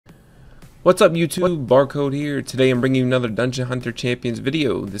What's up YouTube, Barcode here. Today I'm bringing you another Dungeon Hunter Champions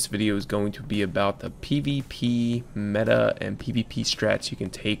video. This video is going to be about the PvP meta and PvP strats you can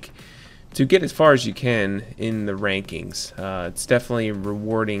take to get as far as you can in the rankings. It's definitely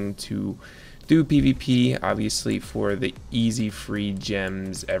rewarding to do PvP, obviously for the easy free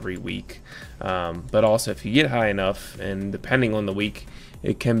gems every week. But also if you get high enough, and depending on the week,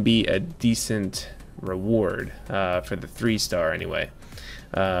 it can be a decent reward for the 3-star anyway.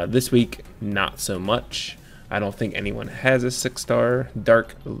 This week, not so much. I don't think anyone has a 6-star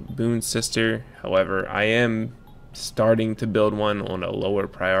Dark Boon Sister. However, I am starting to build one on a lower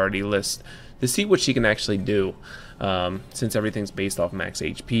priority list to see what she can actually do, since everything's based off max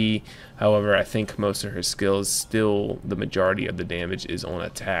HP. However, I think most of her skills, still the majority of the damage is on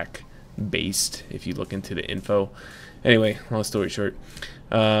attack based if you look into the info. Anyway, long story short,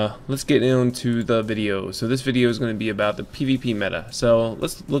 let's get into the video. So this video is going to be about the PvP meta. So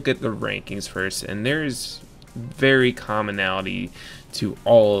let's look at the rankings first, and there's very commonality to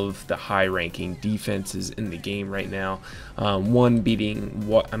all of the high ranking defenses in the game right now. One being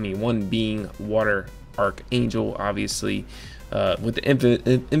Water Archangel, obviously, with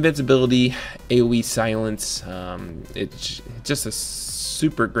the invincibility, AoE silence. It's just a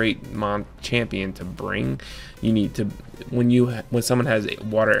super great champion to bring. You need to, when someone has a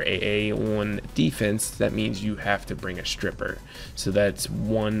water AA on defense, that means you have to bring a stripper. So that's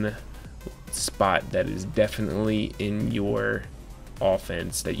one spot that is definitely in your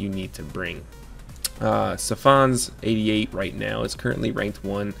offense that you need to bring. Safan's 88 right now is currently ranked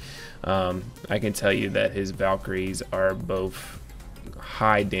 1. I can tell you that his Valkyries are both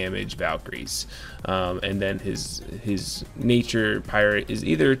high damage Valkyries, and then his nature pirate is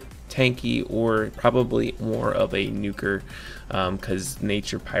either tanky or probably more of a nuker, because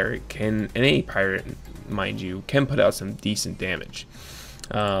nature pirate can, and any pirate mind you, can put out some decent damage.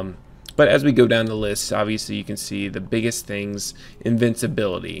 But as we go down the list, obviously you can see the biggest things: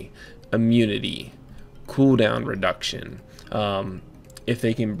 invincibility, immunity, cooldown reduction. If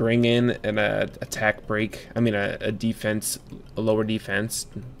they can bring in an attack break, a defense, a lower defense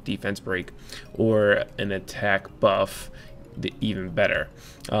break, or an attack buff, even better.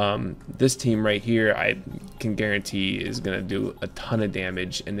 This team right here, I can guarantee, is going to do a ton of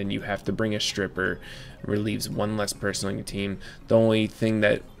damage, and then you have to bring a stripper, relieves one less person on your team. The only thing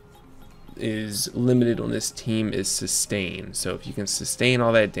that is limited on this team is sustain. So if you can sustain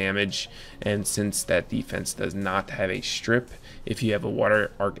all that damage, and since that defense does not have a strip, if you have a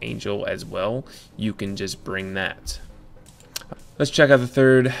Water Archangel as well, you can just bring that. Let's check out the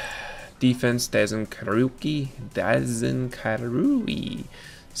third defense, Dazenkaruki.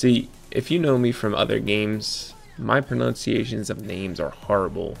 See, if you know me from other games, my pronunciations of names are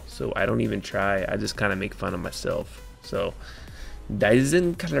horrible, so I don't even try. I just kind of make fun of myself. So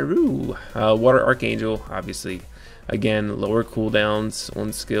Dazenkaru, Water Archangel, obviously, again, lower cooldowns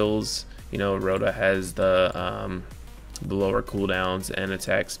on skills. You know, Rhoda has the lower cooldowns and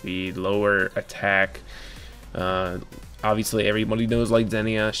attack speed, lower attack. Obviously, everybody knows, like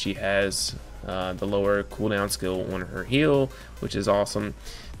Xenia, she has the lower cooldown skill on her heal, which is awesome.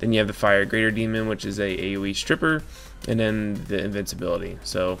 Then you have the Fire Greater Demon, which is a AoE stripper, and then the invincibility.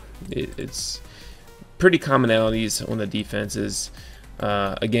 So it's pretty commonalities on the defenses.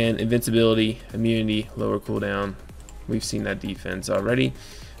 Again, invincibility, immunity, lower cooldown. We've seen that defense already.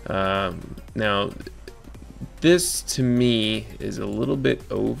 Now, this to me is a little bit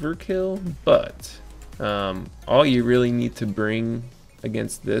overkill, but all you really need to bring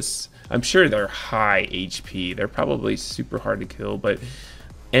against this, I'm sure they're high HP, they're probably super hard to kill, but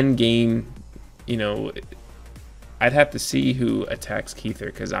end game, you know, I'd have to see who attacks Keither,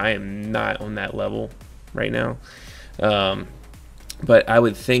 because I am not on that level right now. But I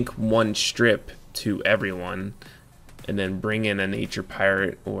would think one strip to everyone, and then bring in a nature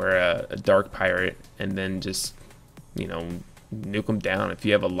pirate or a dark pirate, and then just, you know, nuke them down. If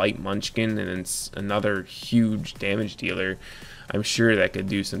you have a light munchkin and it's another huge damage dealer, I'm sure that could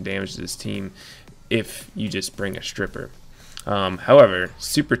do some damage to this team if you just bring a stripper. However,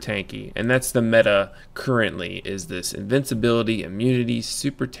 super tanky, and that's the meta currently, is this invincibility, immunity,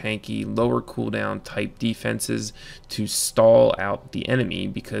 super tanky, lower cooldown type defenses to stall out the enemy,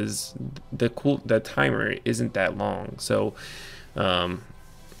 because the timer isn't that long. So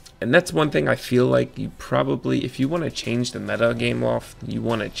and that's one thing I feel like you probably, if you want to change the meta game loft, you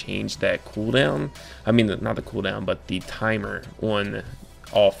want to change that cooldown. I mean, not the cooldown, but the timer on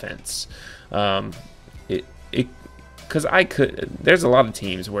offense. Because there's a lot of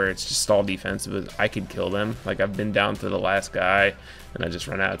teams where it's just stall defense, but I could kill them. Like, I've been down to the last guy and I just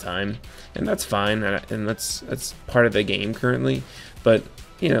run out of time, and that's fine, and that's part of the game currently. But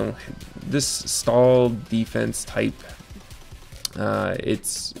you know, this stall defense type,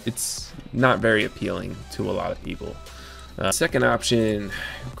 it's not very appealing to a lot of people. Second option,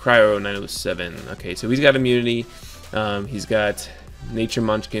 Cryo 907. Okay, so he's got immunity. He's got Nature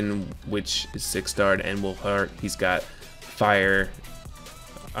Munchkin, which is 6-starred and will hurt. He's got Fire,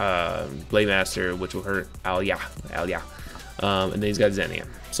 Blade Master, which will hurt Alia. And then he's got Xenia.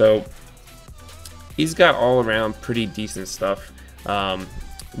 So he's got all around pretty decent stuff.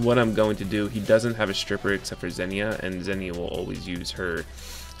 What I'm going to do, he doesn't have a stripper except for Xenia, and Xenia will always use her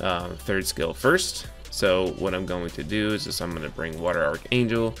third skill first. So what I'm going to do is I'm going to bring Water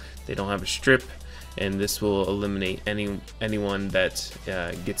Archangel. They don't have a strip, and this will eliminate anyone that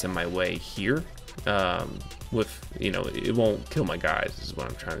gets in my way here. With, you know, it won't kill my guys, is what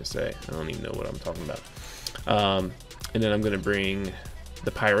I'm trying to say. I don't even know what I'm talking about. And then I'm going to bring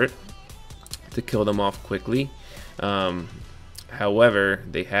the Pirate to kill them off quickly. However,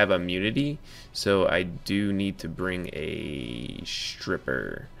 they have immunity, so I do need to bring a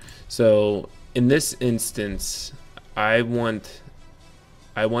stripper. So in this instance, I want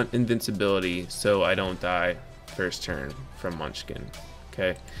invincibility so I don't die first turn from Munchkin.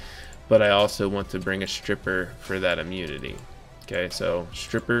 Okay, but I also want to bring a stripper for that immunity. Okay, so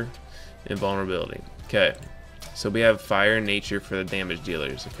stripper, invulnerability. Okay, so we have Fire and Nature for the damage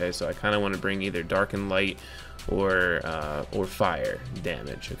dealers. Okay, so I kind of want to bring either Dark and Light or Fire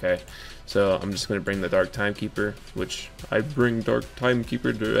damage. Okay, so I'm just going to bring the Dark Timekeeper, which I bring Dark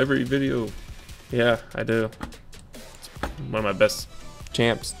Timekeeper to every video. Yeah, I do. It's one of my best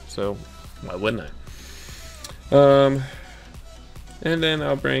champs, so why wouldn't I? And then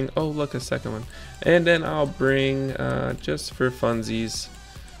I'll bring, oh look, a second one. And then I'll bring, just for funsies,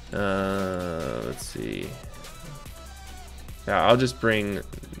 let's see. Yeah, I'll just bring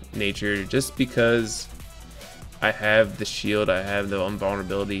Nature just because I have the shield, I have the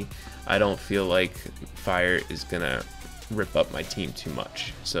invulnerability. I don't feel like Fire is gonna rip up my team too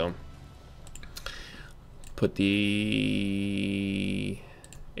much. So put the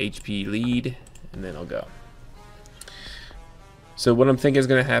HP lead, and then I'll go. So what I'm thinking is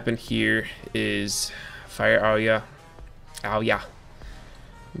going to happen here is Fire Alia,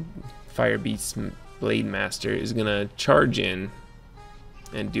 Fire Beast Blade Master is going to charge in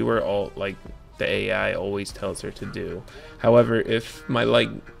and do her ult like the AI always tells her to do. However, if my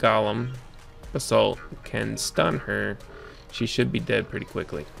Light Golem Basalt can stun her, she should be dead pretty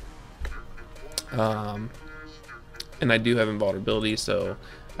quickly. And I do have invulnerability, so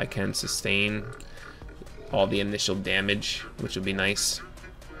I can sustain all the initial damage, which would be nice.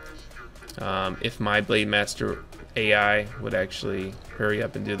 If my Blade Master AI would actually hurry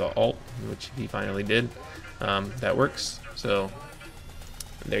up and do the ult, which he finally did, that works. So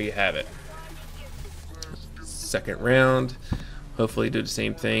there you have it. Second round, hopefully do the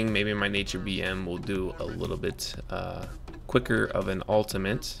same thing. Maybe my Nature BM will do a little bit quicker of an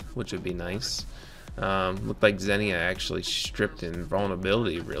ultimate, which would be nice. Looked like Xenia actually stripped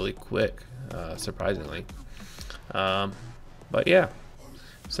invulnerability really quick, surprisingly. But yeah,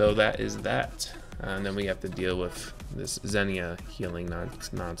 so that is that. And then we have to deal with this Xenia healing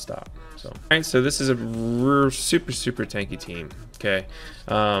non-stop. So, alright, so this is a super tanky team. Okay,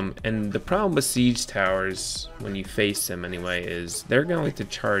 and the problem with siege towers, when you face them anyway, is they're going to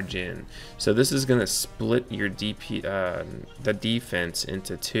charge in. So this is going to split your the defense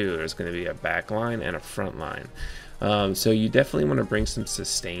into two. There's going to be a back line and a front line. So you definitely want to bring some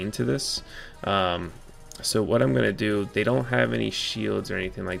sustain to this. So what I'm going to do, they don't have any shields or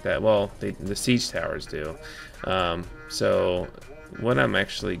anything like that. Well, the siege towers do. So what I'm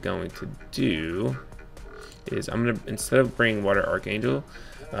actually going to do is I'm going to, instead of bringing Water Archangel,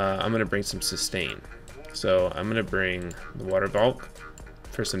 I'm going to bring some sustain. So I'm going to bring the Water Vault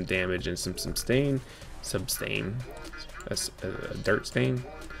for some damage and some sustain, a dirt stain,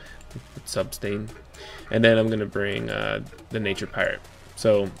 substain. And then I'm going to bring the Nature Pirate.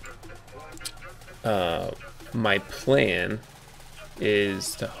 So my plan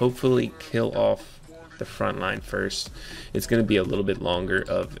is to hopefully kill off the front line first. It's going to be a little bit longer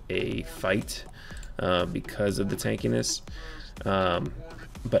of a fight because of the tankiness,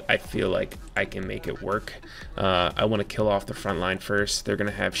 but I feel like I can make it work. I want to kill off the front line first. They're going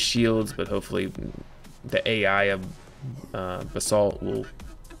to have shields, but hopefully the AI of Basalt will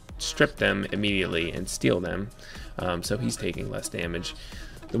strip them immediately and steal them, so he's taking less damage.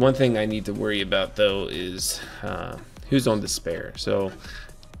 The one thing I need to worry about though is who's on Despair. So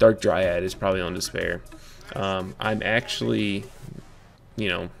Dark Dryad is probably on Despair. I'm actually, you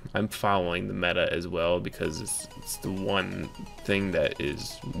know, I'm following the meta as well because it's the one thing that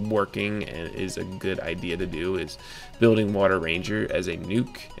is working and is a good idea to do, is building Water Ranger as a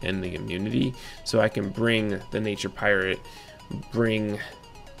nuke and the immunity, so I can bring the Nature Pirate, bring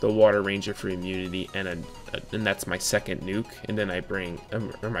the Water Ranger for immunity, and that's my second nuke, and then I bring,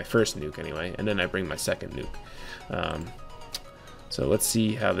 or my first nuke anyway, and then I bring my second nuke. So let's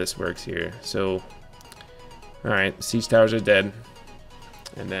see how this works here. So, alright, siege towers are dead,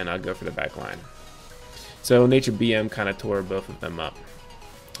 and then I'll go for the back line. So Nature BM kind of tore both of them up,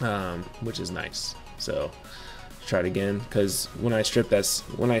 which is nice. So let's try it again, because when I strip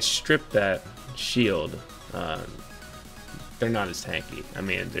that shield, they're not as tanky. I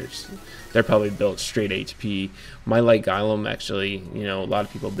mean, they're probably built straight HP. My light golem, actually, you know, a lot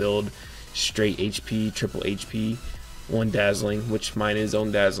of people build straight HP, triple HP, one dazzling, which mine is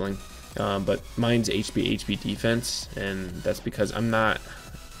on dazzling, but mine's HP defense, and that's because I'm not,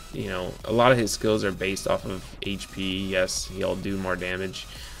 you know, a lot of his skills are based off of HP. Yes, he'll do more damage,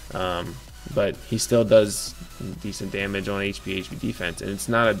 but he still does decent damage on HP defense, and it's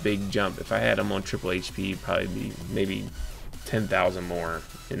not a big jump. If I had him on triple HP, he'd probably be maybe 10,000 more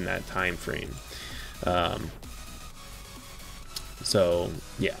in that time frame. So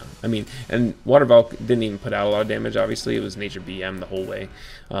yeah, I mean, and Water Valk didn't even put out a lot of damage. Obviously, it was Nature BM the whole way,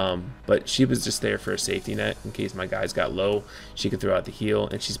 but she was just there for a safety net in case my guys got low. She could throw out the heal,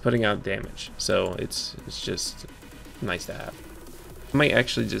 and she's putting out damage, so it's just nice to have. I might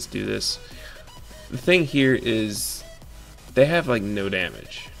actually just do this. The thing here is they have like no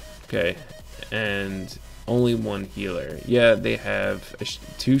damage, okay, and only one healer. Yeah, they have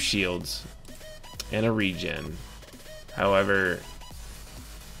two shields and a regen. However,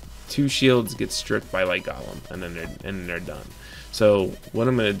 two shields get stripped by Light Golem, and then they're done. So what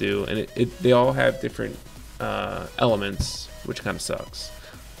I'm gonna do, and they all have different elements, which kind of sucks,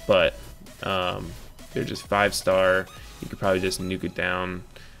 but they're just 5-star. You could probably just nuke it down,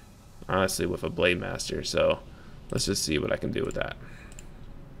 honestly, with a Blade Master. So let's just see what I can do with that.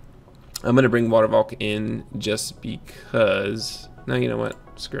 I'm gonna bring Water Valk in just because. No, you know what?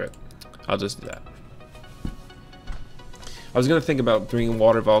 Screw it. I'll just do that. I was gonna think about bringing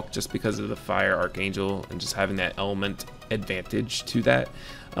Water Valk just because of the Fire Archangel and just having that element advantage to that,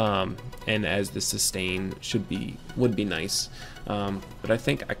 and as the sustain would be nice. But I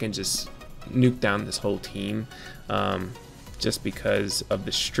think I can just nuke down this whole team, just because of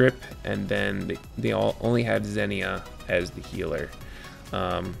the strip, and then they all only have Xenia as the healer.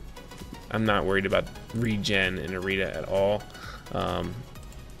 I'm not worried about regen in Arena at all.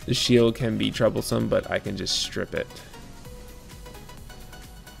 The shield can be troublesome, but I can just strip it.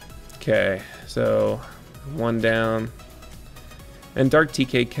 Okay, so one down. And Dark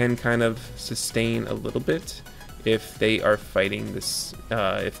TK can kind of sustain a little bit if they are fighting this,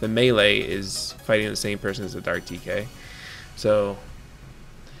 if the melee is fighting the same person as the Dark TK. So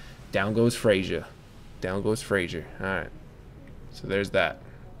down goes Frazier. Down goes Frazier. Alright, so there's that.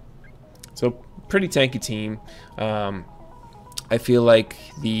 So pretty tanky team. I feel like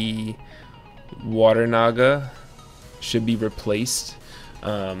the Water Naga should be replaced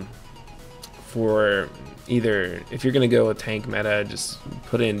for either, if you're gonna go a tank meta, just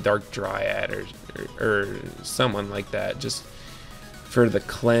put in Dark Dryad or someone like that, just for the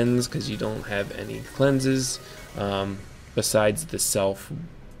cleanse, because you don't have any cleanses besides the self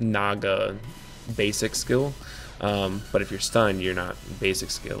Naga basic skill. But if you're stunned, you're not basic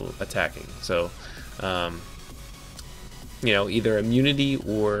skill attacking. So you know, either immunity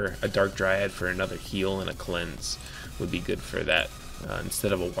or a Dark Dryad for another heal and a cleanse would be good for that,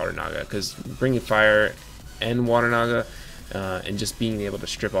 instead of a Water Naga, because bringing Fire and Water Naga and just being able to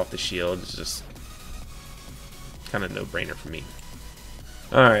strip off the shield is just kind of no-brainer for me.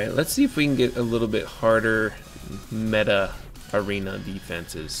 Alright, let's see if we can get a little bit harder meta arena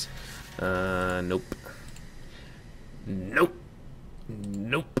defenses. Nope. Nope.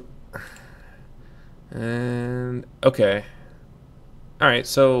 Nope. And okay. Alright,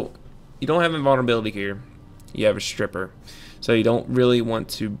 so you don't have invulnerability here. You have a stripper. So you don't really want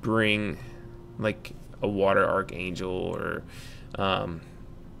to bring like a Water Archangel or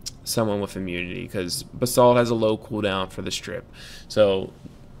someone with immunity, because Basalt has a low cooldown for the strip. So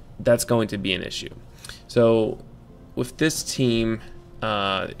that's going to be an issue. So with this team,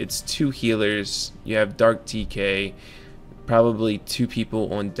 it's two healers. You have Dark TK, probably two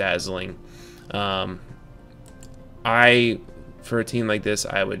people on Dazzling. For a team like this,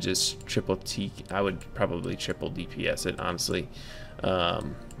 I would just I would probably triple DPS it, honestly,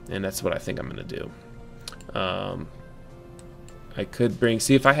 and that's what I think I'm gonna do. I could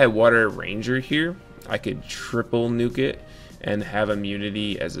see if I had Water Ranger here, I could triple nuke it and have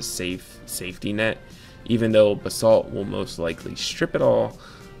immunity as a safety net, even though Basalt will most likely strip it all,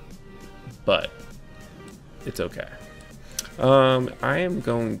 but it's okay. I am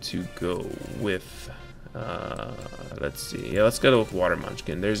going to go with let's see, yeah, let's go with Water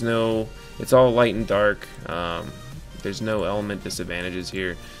Munchkin. There's no, it's all light and dark. There's no element disadvantages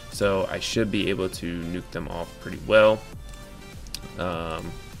here, so I should be able to nuke them off pretty well,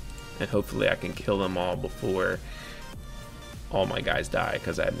 and hopefully I can kill them all before all my guys die,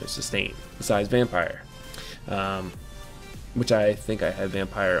 because I have no sustain besides Vampire, which I think I have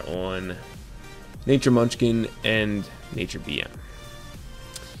Vampire on Nature Munchkin and Nature BM.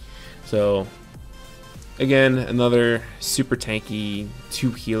 So again, another super tanky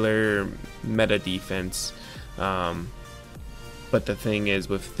 2 healer meta defense, but the thing is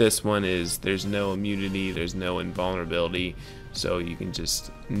with this one is there's no immunity, there's no invulnerability, so you can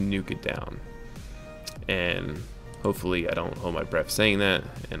just nuke it down, and hopefully I don't hold my breath saying that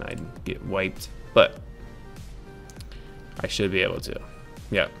and I get wiped, but I should be able to.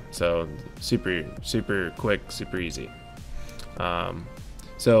 Yeah, so super quick, super easy.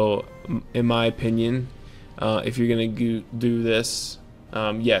 So in my opinion, if you're gonna do this,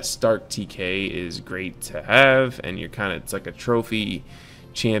 yes, Dark TK is great to have, and you're kind of, it's like a trophy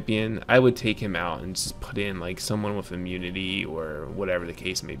champion. I would take him out and just put in like someone with immunity or whatever the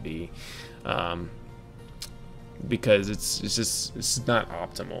case may be, because it's not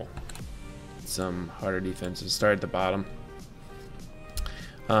optimal. Some harder defenses start at the bottom.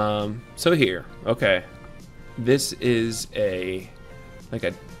 So here, okay, this is a like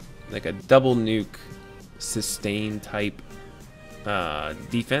a double nuke sustain type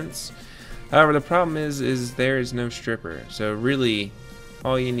defense. However, the problem is there is no stripper, so really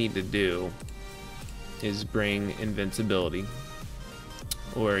all you need to do is bring invincibility,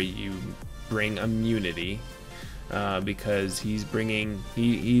 or you bring immunity, because he's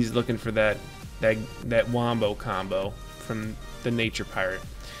looking for that wombo combo from the Nature Pirate.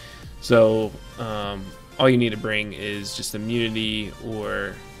 So all you need to bring is just immunity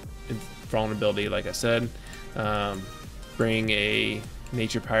or vulnerability, like I said. Bring a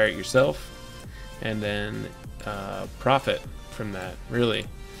Nature Pirate yourself, and then profit from that. Really,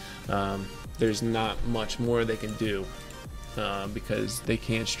 there's not much more they can do, because they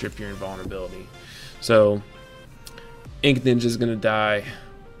can't strip your invulnerability. So Ink Ninja is gonna die,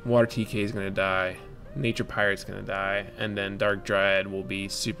 Water TK is gonna die, Nature Pirate's gonna die, and then Dark Dryad will be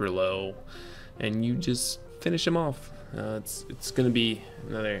super low, and you just finish him off. It's gonna be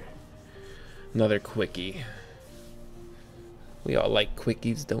another quickie. We all like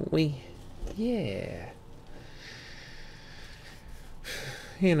quickies, don't we? Yeah.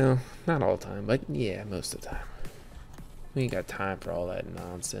 You know, not all the time, but yeah, most of the time. We ain't got time for all that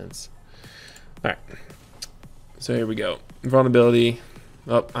nonsense. Alright. So here we go. Vulnerability.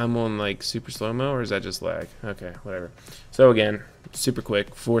 Oh, I'm on like super slow-mo, or is that just lag? Okay, whatever. So again, super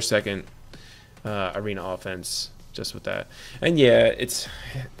quick, 4-second arena offense, just with that. And yeah, it's,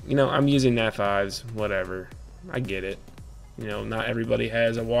 you know, I'm using Nat 5s, whatever. I get it. You know, not everybody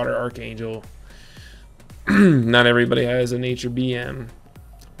has a Water Archangel. Not everybody has a Nature BM.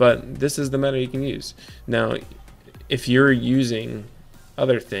 But this is the meta you can use. Now, if you're using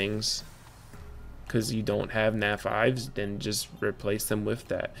other things, because you don't have Nat 5s, then just replace them with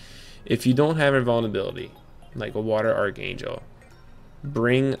that. If you don't have invulnerability, like a Water Archangel,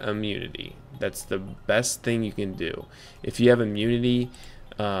 bring immunity. That's the best thing you can do. If you have immunity,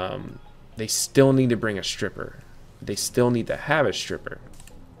 they still need to bring a stripper. They still need to have a stripper.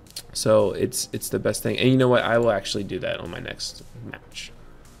 So it's the best thing. And you know what? I will actually do that on my next match.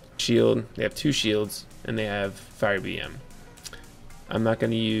 Shield. They have 2 shields, and they have Fire BM. I'm not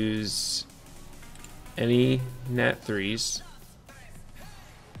going to use any Nat 3s.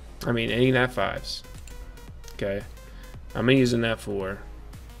 I mean, any Nat 5s. Okay. I'm going to use a Nat 4.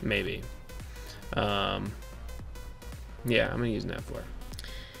 Maybe. Yeah, I'm going to use Nat 4.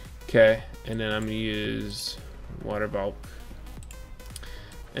 Okay. And then I'm going to use Water Bulk.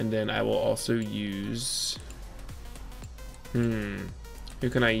 And then I will also use... Who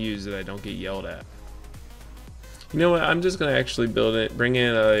can I use that I don't get yelled at? You know what? I'm just going to actually build it. Bring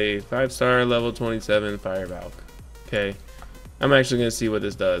in a 5-star level 27 Fire Valk. Okay. I'm actually going to see what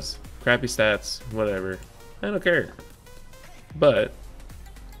this does. Crappy stats, whatever. I don't care. But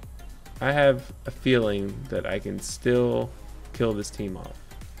I have a feeling that I can still kill this team off.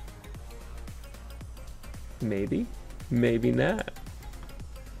 Maybe. Maybe not.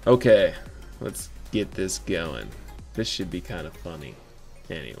 Okay. Let's get this going. This should be kind of funny.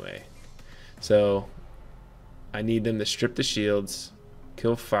 Anyway. So I need them to strip the shields,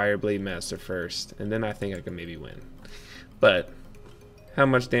 kill Fireblade Master first, and then I think I can maybe win. but how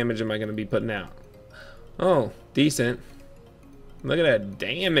much damage am I going to be putting out? Oh, decent. Look at that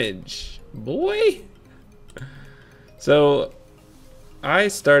damage, boy. So I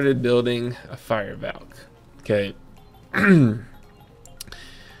started building a fire Valk. Okay.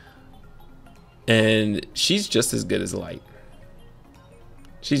 And she's just as good as light.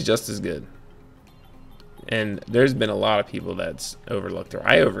 She's just as good. And there's been a lot of people that's overlooked her.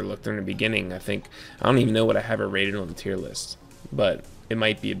 I overlooked her in the beginning. I don't even know what I have her rated on the tier list, but it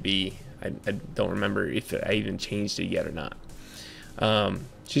might be a B. I don't remember if I even changed it yet or not.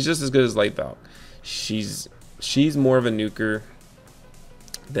 She's just as good as light Valk. She's more of a nuker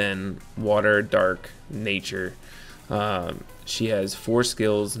than water, dark, nature. She has 4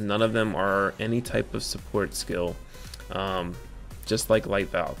 skills. None of them are any type of support skill, just like light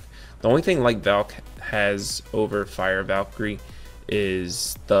Valk. The only thing light Valk has over Fire Valkyrie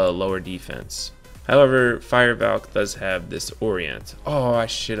is the lower defense. However, Fire Valk does have this orient. Oh, I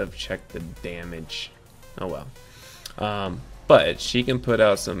should have checked the damage. Oh well. But she can put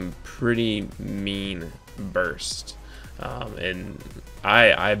out some pretty mean burst. And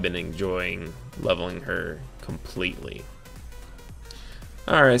I've been enjoying leveling her completely.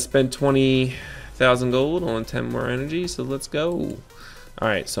 Alright, I spent 20,000 gold on 10 more energy, so let's go.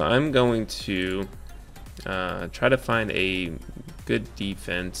 Alright, so I'm going to try to find a good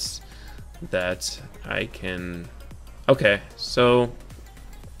defense that I can... Okay, so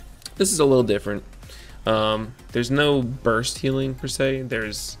this is a little different. There's no burst healing per se.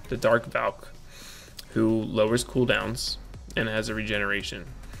 There's the Dark Valk, who lowers cooldowns and has a regeneration.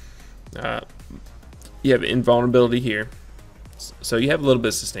 You have invulnerability here, so you have a little bit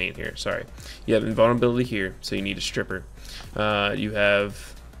of sustain here. Sorry, you have invulnerability here, so you need a stripper. You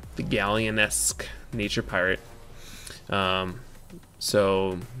have the Galleon-esque nature pirate,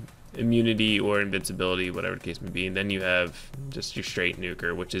 so immunity or invincibility, whatever the case may be. And then you have just your straight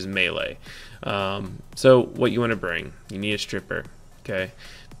nuker, which is melee. So what you want to bring, you need a stripper. Okay,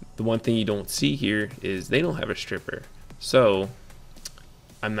 the one thing you don't see here is they don't have a stripper, so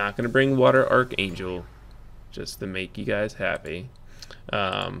I'm not going to bring Water Archangel just to make you guys happy,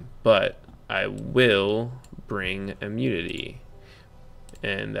 but I will bring immunity,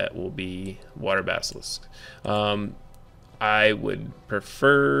 and that will be Water Basilisk. I would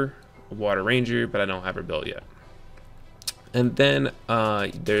prefer Water Ranger, but I don't have her built yet. And then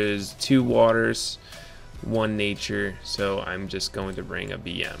there's 2 waters, 1 nature, so I'm just going to bring a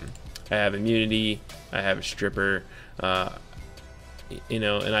BM. I have immunity, I have a stripper, you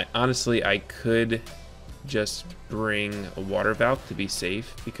know, and I could just bring a Water Valk to be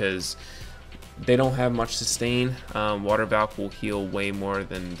safe because they don't have much sustain. Water Valk will heal way more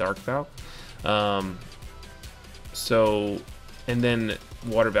than Dark Valk. So, and then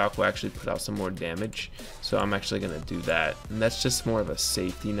Water Valk will actually put out some more damage. So I'm actually going to do that. And that's just more of a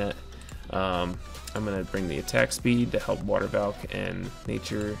safety net. I'm going to bring the attack speed to help Water Valk and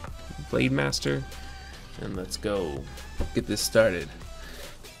Nature Blade Master. And let's go get this started.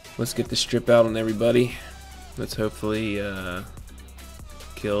 Let's get the strip out on everybody. Let's hopefully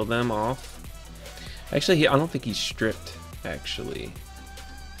kill them off. Actually, I don't think he's stripped, actually.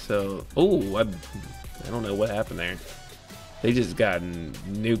 So, oh, I don't know what happened there. They just got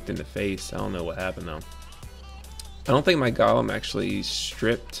nuked in the face. I don't know what happened, though. I don't think my Golem actually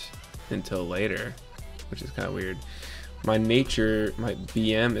stripped until later, which is kind of weird. My nature, my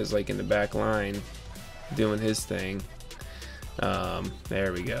BM is like in the back line doing his thing.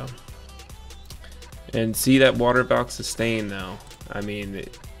 There we go. And see that Water Valk sustain, though. I mean,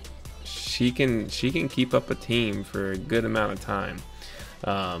 she can keep up a team for a good amount of time.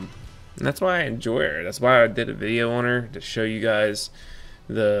 And that's why I enjoy her. That's why I did a video on her, to show you guys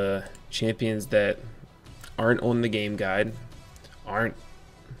the champions that aren't on the game guide, aren't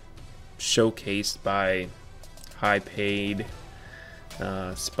showcased by high paid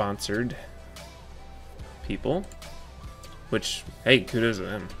sponsored people, which, hey, kudos to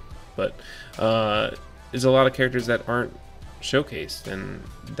them. But there's a lot of characters that aren't showcased, and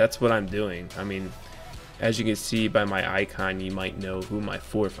that's what I'm doing. I mean, as you can see by my icon, you might know who my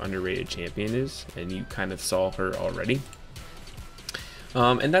 4th underrated champion is, and you kind of saw her already.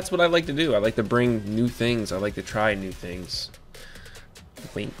 And that's what I like to do. I like to bring new things. I like to try new things.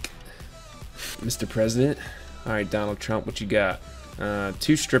 Wink. Mr. President. Alright, Donald Trump, what you got?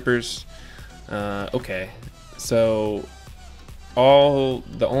 2 strippers. Okay. So,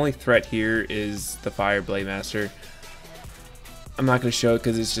 the only threat here is the Fire Blade Master. I'm not going to show it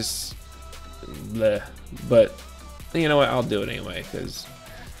because it's just bleh. But you know what, I'll do it anyway, because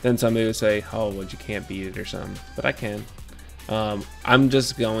then somebody will say, oh, well, you can't beat it or something. But I can. I'm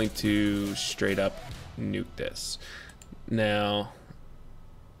just going to straight up nuke this. Now,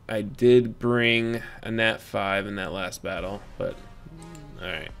 I did bring a Nat 5 in that last battle, but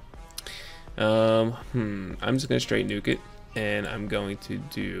alright. I'm just gonna straight nuke it, and I'm going to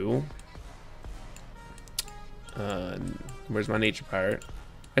do where's my nature pirate?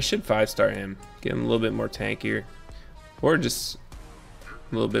 I should 5-star him, get him a little bit more tankier, or just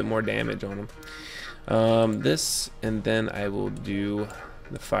a little bit more damage on him. This, and then I will do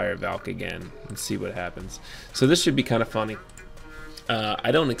the Fire Valk again and see what happens. So this should be kind of funny.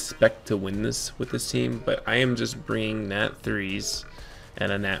 I don't expect to win this with this team, but I am just bringing Nat 3s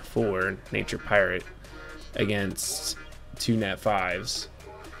and a Nat 4 Nature Pirate against 2 Nat 5s,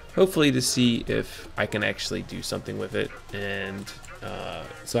 hopefully to see if I can actually do something with it, and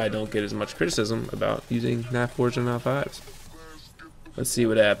so I don't get as much criticism about using Nat 4s or Nat 5s. Let's see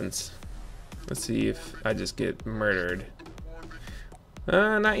what happens. Let's see if I just get murdered.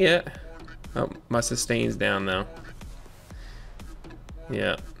 Not yet. Oh, my sustain's down now.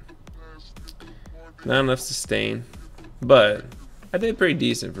 Yeah. Not enough sustain, but I did pretty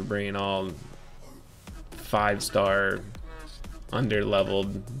decent for bringing all 5-star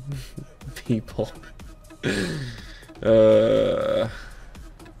under-leveled people. If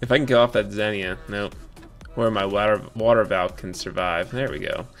I can kill off that Xenia, nope. Or my water valve can survive. There we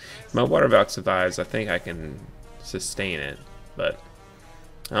go. If my water valve survives, I think I can sustain it, but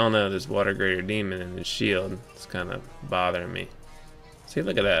I don't know, this water greater demon and his shield is kind of bothering me. See,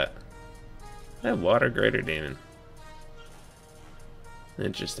 look at that. That water greater demon.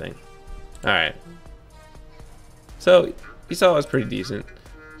 Interesting. Alright. So, you saw it was pretty decent.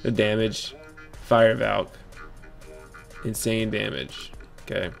 The damage, Fire Valk, insane damage.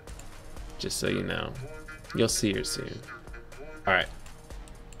 Okay. Just so you know. You'll see her soon. Alright.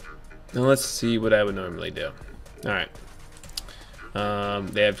 Now let's see what I would normally do. Alright.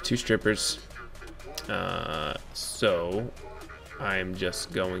 They have 2 strippers. So I'm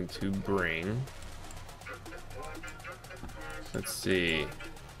just going to bring, let's see,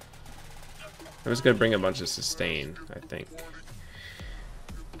 I'm just gonna bring a bunch of sustain, I think.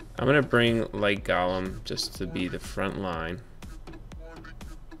 I'm gonna bring Light Golem just to be the front line.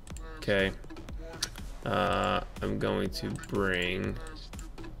 Okay. I'm going to bring,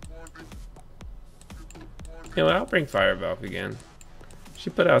 you know what, I'll bring Fire Valk again. She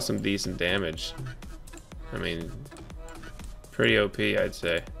put out some decent damage. I mean, pretty OP, I'd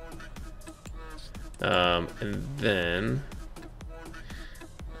say. And then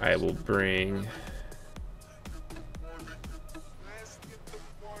I will bring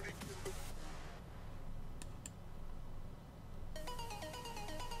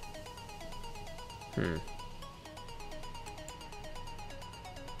you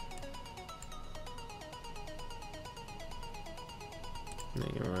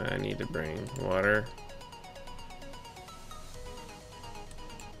know what, I need to bring water.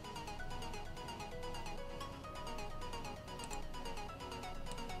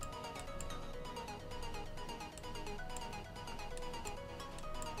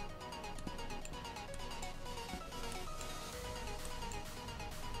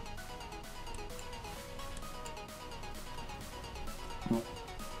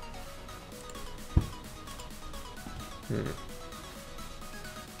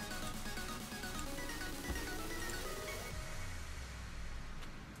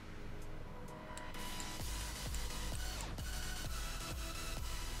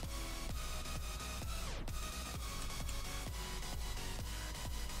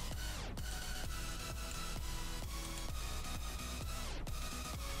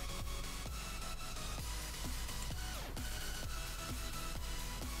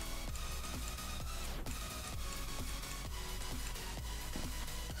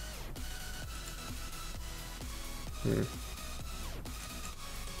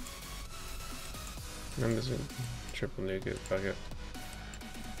 I'm just gonna triple nuke it, fuck it.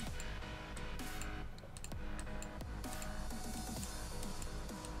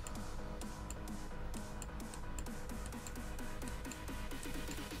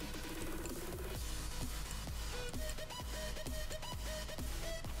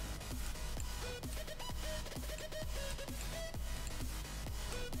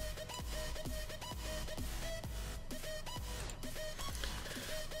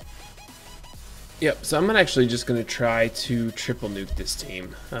 Yep, so I'm actually just going to try to triple nuke this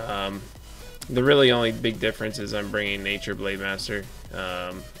team. The really only big difference is I'm bringing Nature Blade Master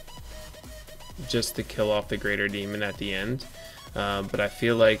just to kill off the Greater Demon at the end. But I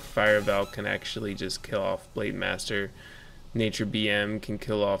feel like Fire Valk can actually just kill off Blade Master. Nature BM can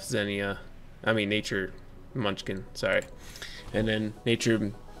kill off Xenia. I mean Nature Munchkin, sorry. And then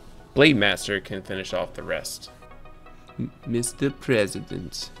Nature Blade Master can finish off the rest. Mr.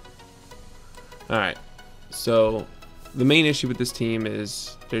 President. Alright, so the main issue with this team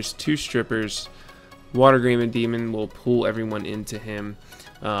is there's 2 strippers. Water Greymon Demon will pull everyone into him.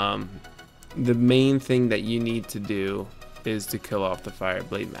 The main thing that you need to do is to kill off the Fire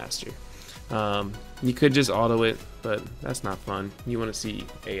Blade Master. You could just auto it, but that's not fun. You want to see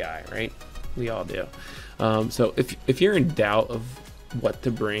AI, right? We all do. So if you're in doubt of what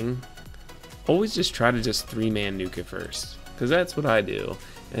to bring, always just try to just 3-man nuke it first, because that's what I do,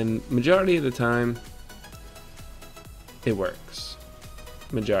 and majority of the time it works.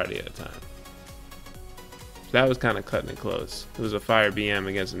 Majority of the time. So that was kind of cutting it close. It was a fire BM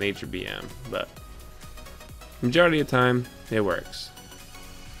against a nature BM, but majority of the time it works.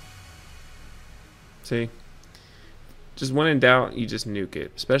 See? Just when in doubt, you just nuke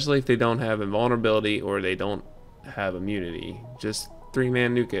it, especially if they don't have invulnerability or they don't have immunity. Just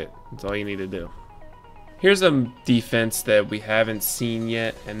 3-man nuke it. That's all you need to do. Here's a defense that we haven't seen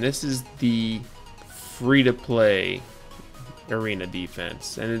yet, and this is the free-to-play arena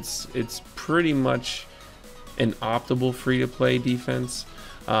defense, and it's pretty much an optimal free-to-play defense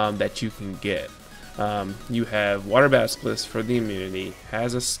that you can get. You have Water Basilisk for the immunity,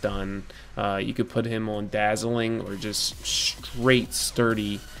 has a stun. You could put him on dazzling or just straight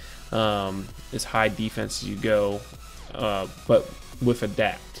sturdy, as high defense as you go, but with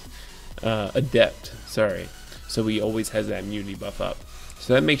adept, sorry. So he always has that immunity buff up.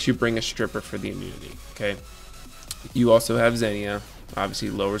 So that makes you bring a stripper for the immunity. Okay. You also have Xenia, obviously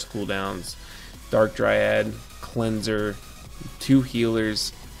lowers cooldowns. Dark Dryad, Cleanser, 2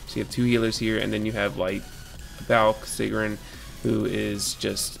 healers. So you have 2 healers here, and then you have like Valk, Sigrun, who is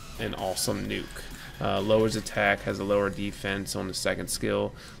just an awesome nuke. Lowers attack, has a lower defense on the 2nd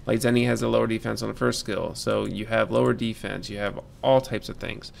skill. Like Xenia has a lower defense on the 1st skill. So you have lower defense, you have all types of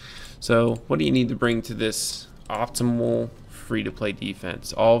things. So what do you need to bring to this optimal free-to-play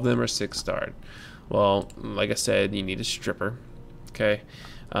defense? All of them are 6-starred. Well, like I said, you need a stripper. Okay.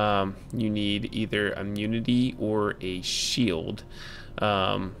 You need either immunity or a shield,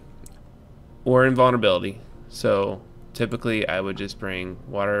 or invulnerability. So typically I would just bring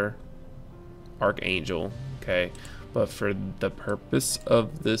Water Archangel, okay, but for the purpose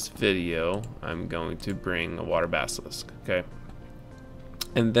of this video I'm going to bring a Water Basilisk, okay.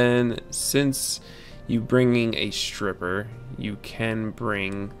 And then since you bringing a stripper, you can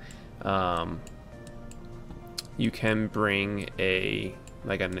bring a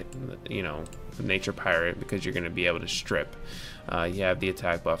nature pirate, because you're going to be able to strip. You have the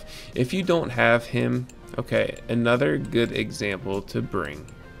attack buff. If you don't have him, okay, another good example to bring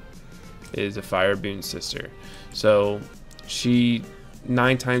is a Fire Boon Sister. So she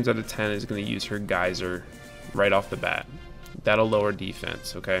 9 times out of 10 is going to use her geyser right off the bat. That'll lower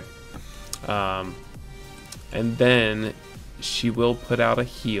defense, okay. And then she will put out a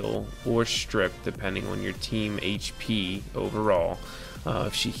heal or strip depending on your team HP overall.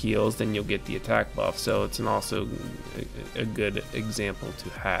 If she heals, then you'll get the attack buff, so it's also a good example to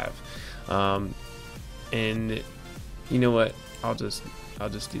have. And you know what? I'll just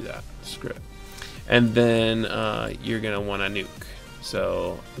do that. Screw it. And then you're gonna want a nuke.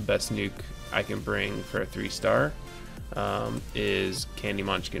 So the best nuke I can bring for a 3-star is Candy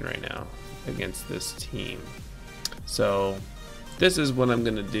Munchkin right now against this team. So this is what I'm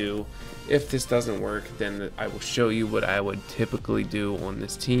gonna do. If this doesn't work, then I will show you what I would typically do on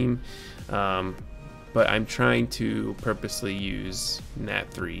this team. But I'm trying to purposely use Nat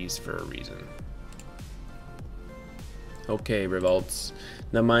 3s for a reason. Okay, Revolts.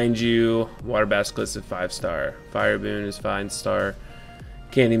 Now mind you, Water Basilisk is 5-star. Fire Boon is 5-star.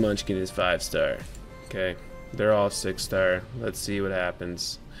 Candy Munchkin is 5-star. Okay, they're all 6-star. Let's see what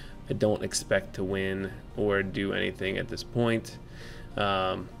happens. I don't expect to win or do anything at this point.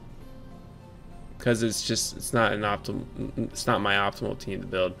 Because it's not my optimal team to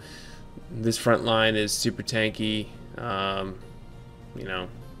build. This front line is super tanky. You know,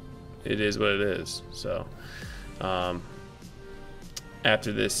 it is what it is. So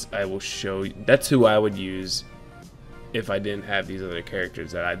after this, I will show you. That's who I would use if I didn't have these other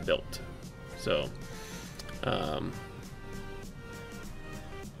characters that I built. So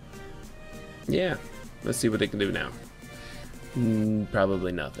yeah, let's see what they can do now.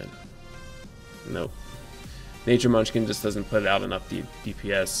 Probably nothing. Nope. Nature Munchkin just doesn't put out enough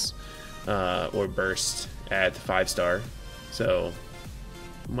DPS or burst at 5-star, so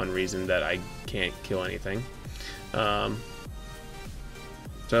one reason that I can't kill anything.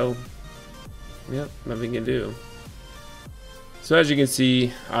 So yeah, nothing can do. So as you can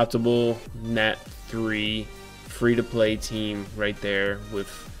see, optimal Nat 3 free-to-play team right there with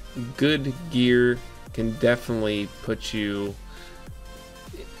good gear, can definitely put you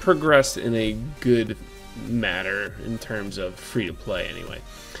progress in a good manner in terms of free to play anyway.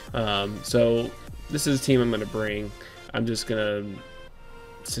 So this is a team I'm going to bring. I'm just going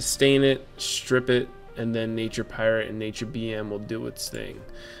to sustain it, strip it, and then Nature Pirate and Nature BM will do its thing.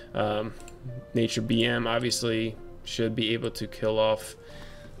 Nature BM obviously should be able to kill off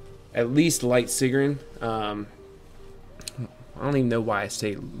at least Light Sigrun. I don't even know why I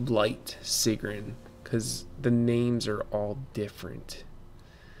say Light Sigrun, because the names are all different.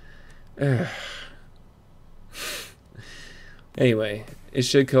 Anyway, it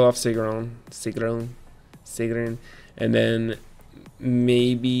should kill off Sigrun, and then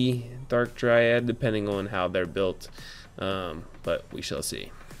maybe Dark Dryad, depending on how they're built. But we shall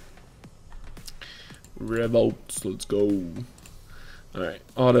see. Revolts, let's go. Alright,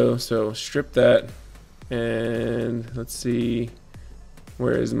 auto, so strip that. And let's see,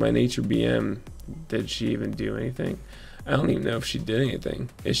 where is my Nature BM? Did she even do anything? I don't even know if she did anything.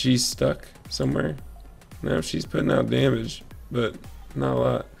 Is she stuck somewhere? No, she's putting out damage, but not a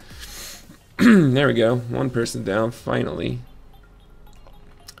lot. There we go, one person down, finally.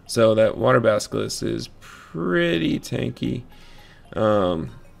 So that Water Basilisk is pretty tanky.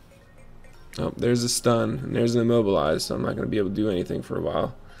 Oh, there's a stun, and there's an immobilize, so I'm not going to be able to do anything for a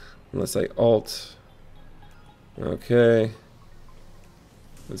while. Unless I ult. Okay.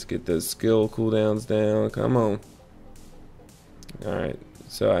 Let's get those skill cooldowns down. Come on. Alright,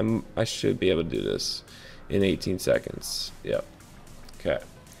 so I should be able to do this in 18 seconds. Yep. Okay.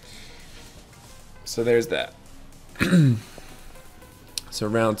 So there's that. So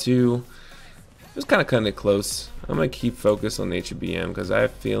round 2. It was kind of close. I'm going to keep focus on Nature BM because I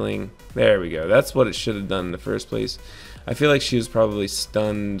have a feeling... There we go. That's what it should have done in the first place. I feel like she was probably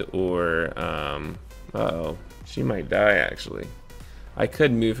stunned or... uh-oh. She might die, actually. I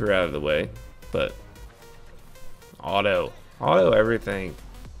could move her out of the way, but... Auto everything.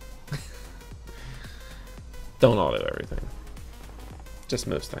 Don't auto everything. Just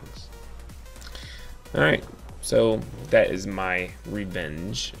most things. Alright. So that is my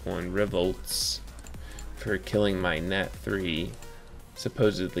revenge on Revolts for killing my Nat 3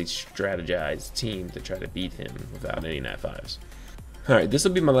 supposedly strategized team to try to beat him without any Nat 5s. Alright, this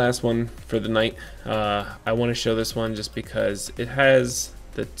will be my last one for the night. I want to show this one just because it has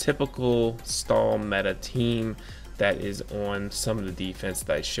the typical stall meta team that is on some of the defense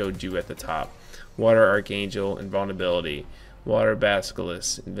that I showed you at the top. Water Archangel, Invulnerability. Water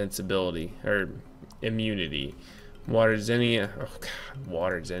Basilisk, Invincibility, or Immunity. Water Xenia, oh god,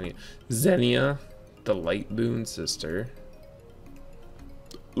 Water Xenia. Xenia, the Light Boon Sister.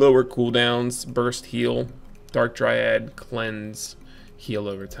 Lower cooldowns, Burst Heal. Dark Dryad, Cleanse, Heal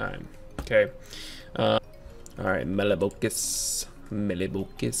over time. Okay. Alright, Melibocus,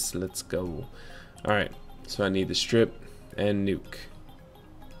 let's go. Alright, so I need the strip and nuke.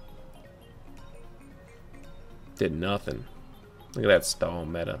 Did nothing. Look at that stall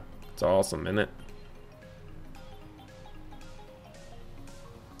meta. It's awesome, isn't it?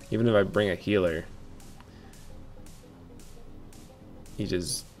 Even if I bring a healer, he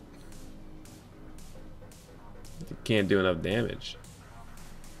just can't do enough damage.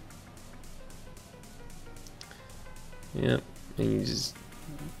 Yep, and you just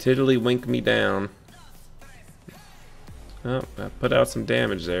tiddlywink me down. Oh, I put out some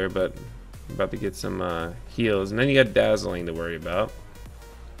damage there, but I'm about to get some heals. And then you got dazzling to worry about.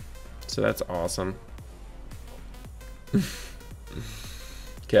 So that's awesome.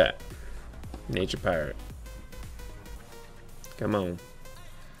 Okay. Nature Pirate. Come on.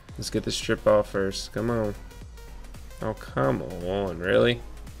 Let's get the strip off first. Come on. Oh, come on. Really?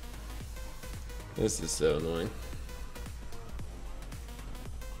 This is so annoying.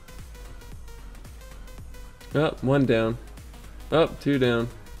 Oh, one down. Oh, two down.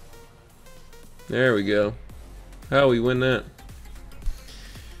 There we go. How we win that?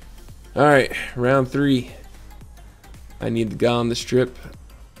 Alright, round 3. I need the guy on the strip.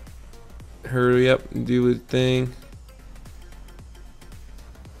 Hurry up and do his thing.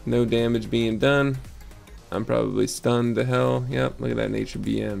 No damage being done. I'm probably stunned to hell. Yep, look at that Nature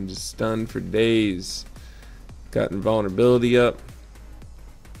BM. Just stunned for days. Got invulnerability up.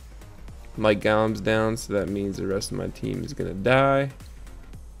 My Golem's down, so that means the rest of my team is gonna die.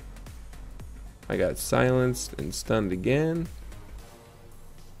 I got silenced and stunned again.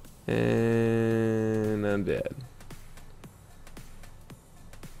 And I'm dead.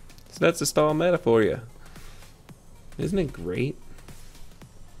 So that's a stall meta for you. Isn't it great?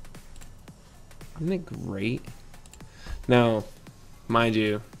 Isn't it great? Now, mind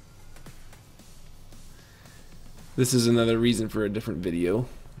you, this is another reason for a different video.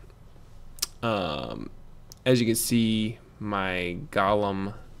 As you can see, my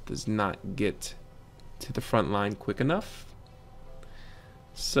golem does not get to the front line quick enough.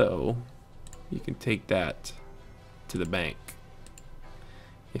 So you can take that to the bank,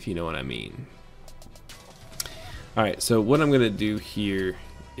 if you know what I mean. Alright, so what I'm going to do here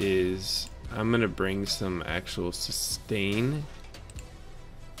is I'm going to bring some actual sustain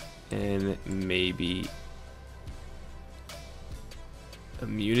and maybe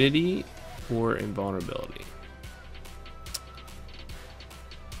immunity or invulnerability.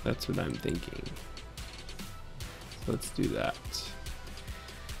 That's what I'm thinking. So let's do that.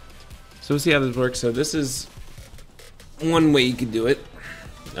 So we'll see how this works. So this is one way you could do it.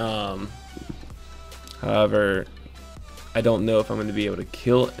 However, I don't know if I'm going to be able to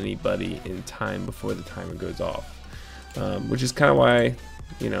kill anybody in time before the timer goes off. Which is kind of why,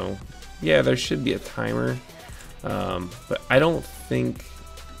 you know, yeah, there should be a timer. But I don't think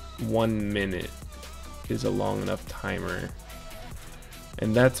 1 minute is a long enough timer.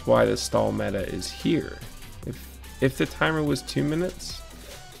 And that's why the stall meta is here. If the timer was 2 minutes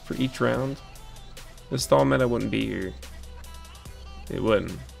for each round, the stall meta wouldn't be here. It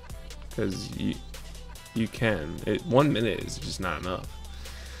wouldn't, because you can. 1 minute is just not enough.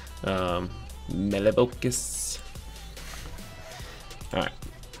 Melibocus. Alright,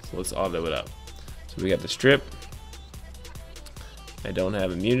 so let's auto it up. So we got the strip. I don't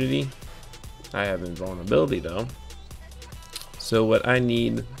have immunity. I have invulnerability though. So what I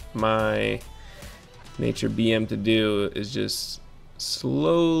need my nature BM to do is just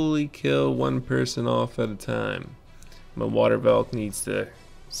slowly kill one person off at a time. My water Velk needs to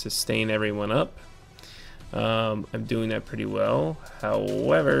sustain everyone up. I'm doing that pretty well.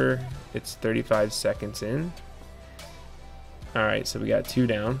 However, it's 35 seconds in. Alright, so we got 2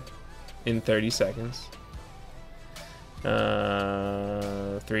 down in 30 seconds. 3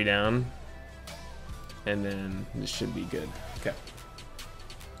 down. And then this should be good. Okay.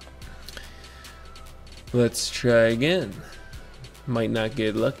 Let's try again. Might not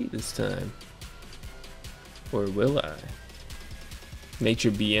get lucky this time. Or will I?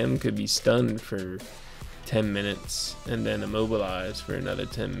 Nature BM could be stunned for 10 minutes and then immobilized for another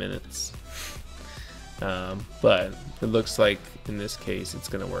 10 minutes. But it looks like in this case it's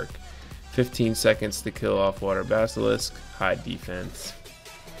gonna work. 15 seconds to kill off Water Basilisk, high defense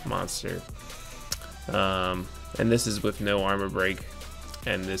monster. And this is with no armor break,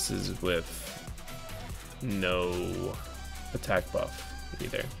 and this is with no attack buff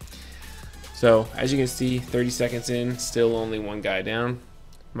either. So as you can see, 30 seconds in, still only 1 guy down.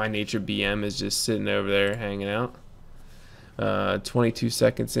 My nature BM is just sitting over there hanging out. 22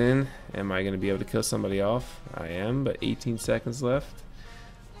 seconds in, am I going to be able to kill somebody off? I am, but 18 seconds left.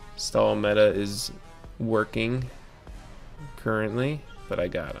 Stall meta is working currently, but I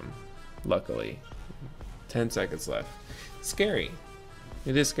got him, luckily. 10 seconds left. Scary.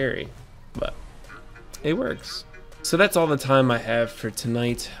 It is scary, but it works. So that's all the time I have for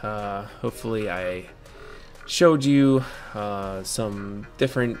tonight. Hopefully I showed you some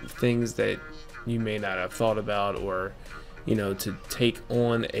different things that you may not have thought about, or you know, to take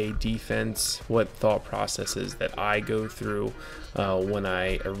on a defense, what thought processes that I go through when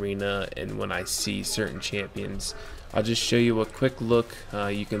I arena and when I see certain champions. I'll just show you a quick look.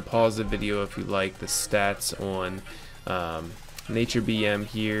 You can pause the video if you like. The stats on nature BM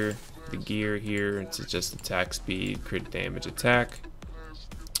here, the gear here, it's just attack speed, crit damage, attack.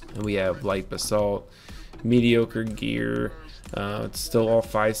 And we have light basalt, mediocre gear. It's still all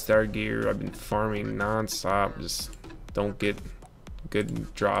 5-star gear. I've been farming non-stop, just don't get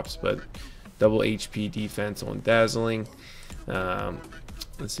good drops, but double HP defense on dazzling.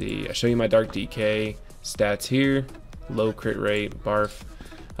 Let's see, I'll show you my dark DK stats here. Low crit rate, barf,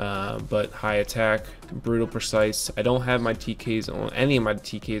 but high attack, brutal precise. I don't have my TKs on any of my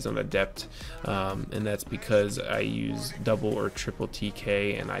TKs on adept, and that's because I use double or triple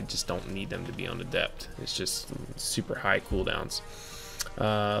TK, and I just don't need them to be on adept. It's just super high cooldowns.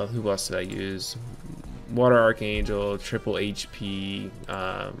 Who else did I use? Water Archangel, triple HP,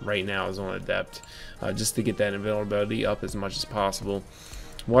 right now is on adept, just to get that invulnerability up as much as possible.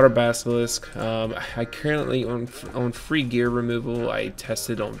 Water Basilisk, I currently on free gear removal. I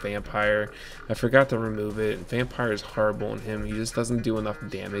tested on Vampire. I forgot to remove it. Vampire is horrible on him. He just doesn't do enough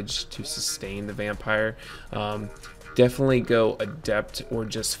damage to sustain the Vampire. Definitely go adept or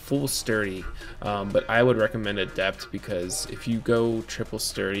just full sturdy, but I would recommend adept, because if you go triple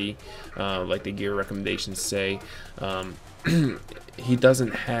sturdy, like the gear recommendations say, he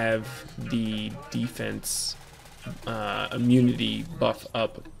doesn't have the defense immunity buff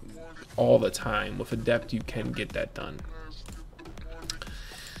up all the time. With adept you can get that done.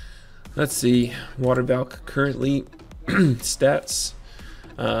 Let's see, Water Valk currently stats,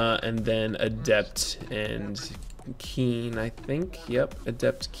 and then Adept and Keen, I think. Yep,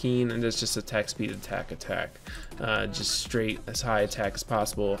 Adept, Keen, and it's just attack speed, attack. Just straight as high attack as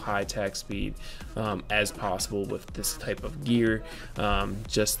possible, high attack speed as possible with this type of gear,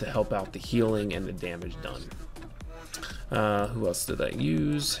 just to help out the healing and the damage done. Who else did I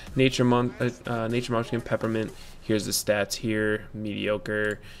use? Nature Munchkin, Peppermint. Here's the stats here: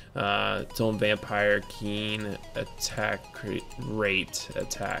 mediocre, its own vampire, keen, attack rate,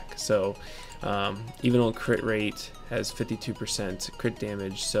 attack. So even on crit rate has 52% crit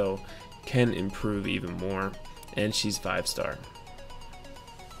damage, so can improve even more. And she's 5-star.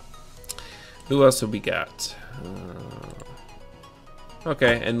 Who else have we got?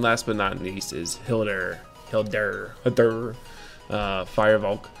 Okay, and last but not least is Hilder, Fire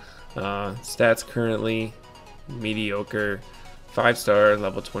Valk. Stats currently mediocre, 5-star,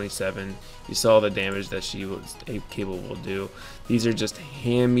 level 27. You saw the damage that she was capable to do. These are just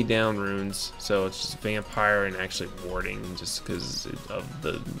hand-me-down runes, so it's just vampire and actually warding, just because of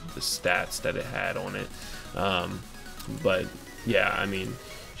the stats that it had on it. But yeah, I mean,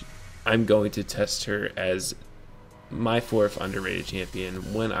 I'm going to test her as my 4th underrated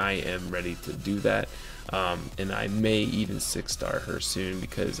champion when I am ready to do that. And I may even 6-star her soon,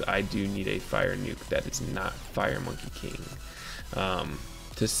 because I do need a fire nuke that is not Fire Monkey King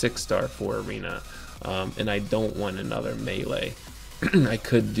to 6-star for arena, and I don't want another melee. I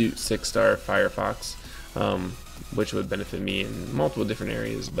could do 6-star Firefox, which would benefit me in multiple different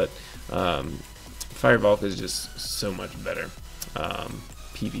areas, but Fire Valk is just so much better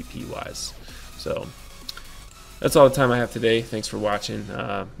PvP wise. So that's all the time I have today. Thanks for watching.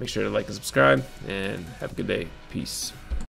 Make sure to like and subscribe, and have a good day. Peace.